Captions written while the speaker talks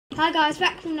Hi guys,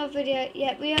 back from another video.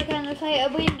 Yeah, we are going to play a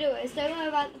Windowers. Don't worry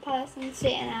about the person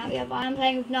sitting out here, but I'm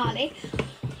playing with Gnarly.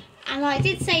 And I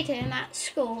did say to him at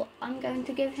school, I'm going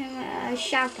to give him a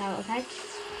shout out, okay?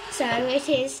 So it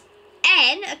is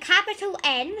N, a capital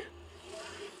N,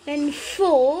 then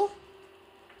 4,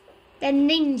 then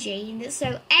Ninja.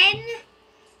 So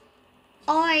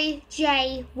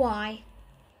N-I-J-Y.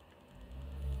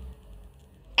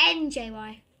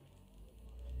 N-J-Y.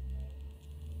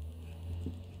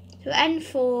 So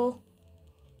N4,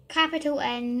 capital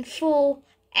N, 4,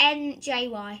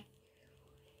 N-J-Y.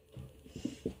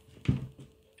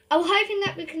 I'm hoping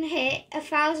that we can hit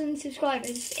 1,000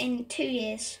 subscribers in 2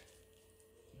 years.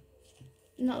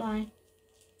 I'm not lying.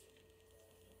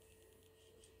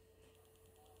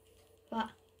 But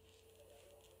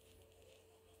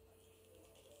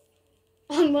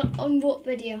on what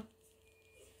video?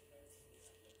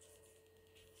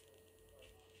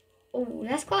 Oh,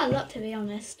 that's quite a lot, to be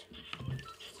honest.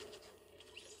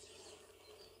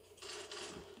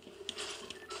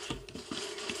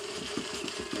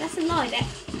 That's a lie.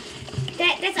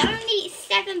 There's only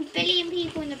 7 billion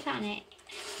people on the planet.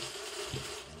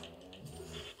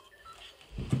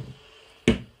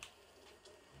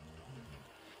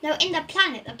 No, in the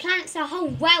planet. The planet's a whole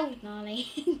world, Gnarly.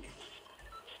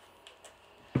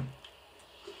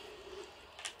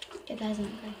 It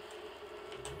doesn't go.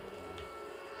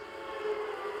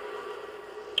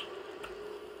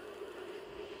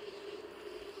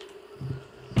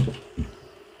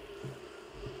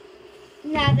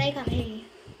 Nah, they can't hear you.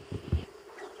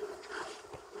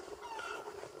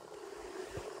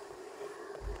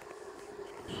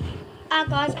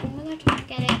 Guys, I'm gonna try and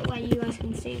get it where you guys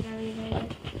can see very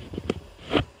good.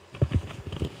 Is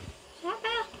that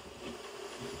better?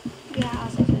 Yeah, I'll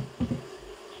say so.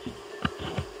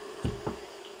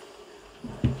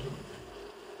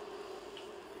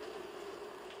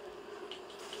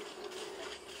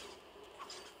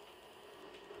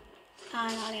 No,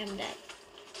 I am dead.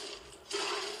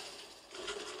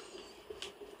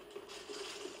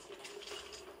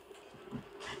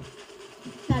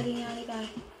 Nearly go.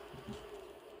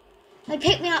 They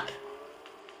pick me up.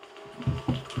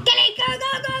 Get it! Go,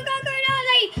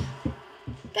 Gnarly!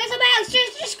 Go somewhere else!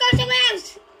 Just go somewhere else!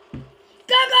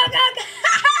 Go!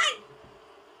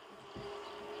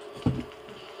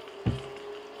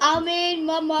 I'm in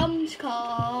my mum's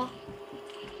car.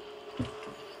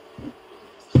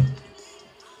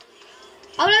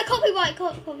 Oh no, copyright,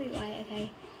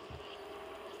 okay.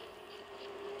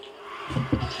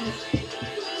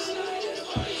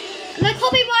 No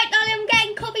copyright, darling, I'm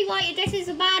getting copyrighted. This is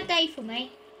a bad day for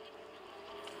me.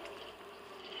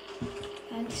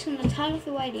 I'm just going to turn off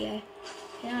the radio.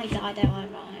 Then I die, don't worry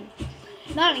about him.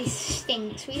 Gnarly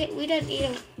stinks. We don't need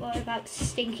to worry about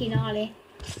stinky Gnarly.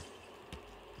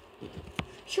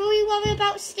 Shall we worry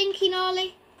about stinky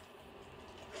Gnarly?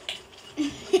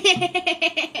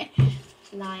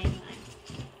 Lying.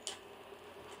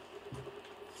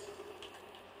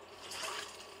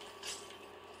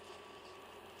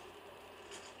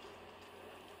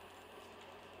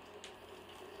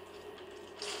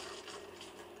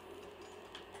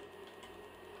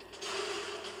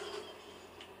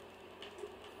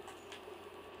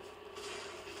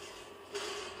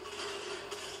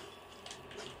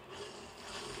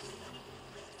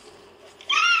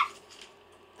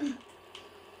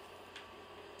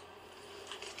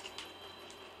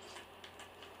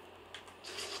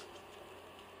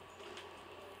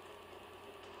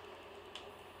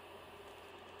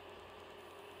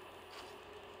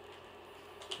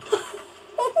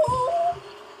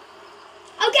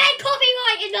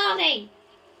 Gnarly!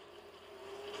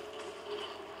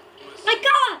 My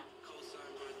God!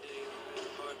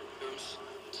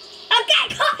 Okay,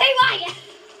 copyright!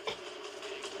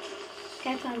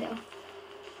 Okay, find it.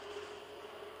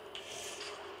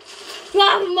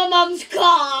 From my mum's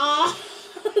car!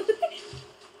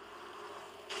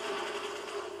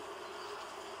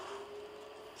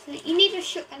 So you need a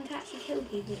shotgun to actually kill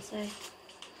people, so.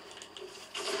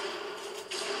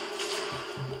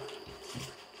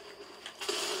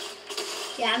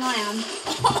 Yeah, and I am.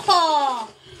 Oh!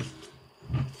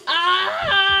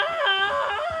 Ah!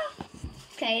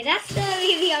 Okay, that's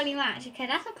really the only match. Okay,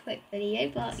 that's a quick video,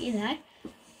 but you know.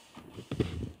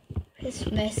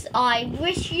 Christmas. I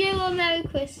wish you a Merry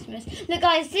Christmas. Look,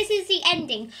 guys, this is the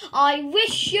ending. I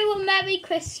wish you a Merry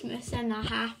Christmas and a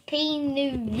Happy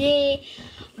New Year.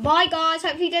 Bye, guys.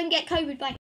 Hope you don't get COVID. Bye.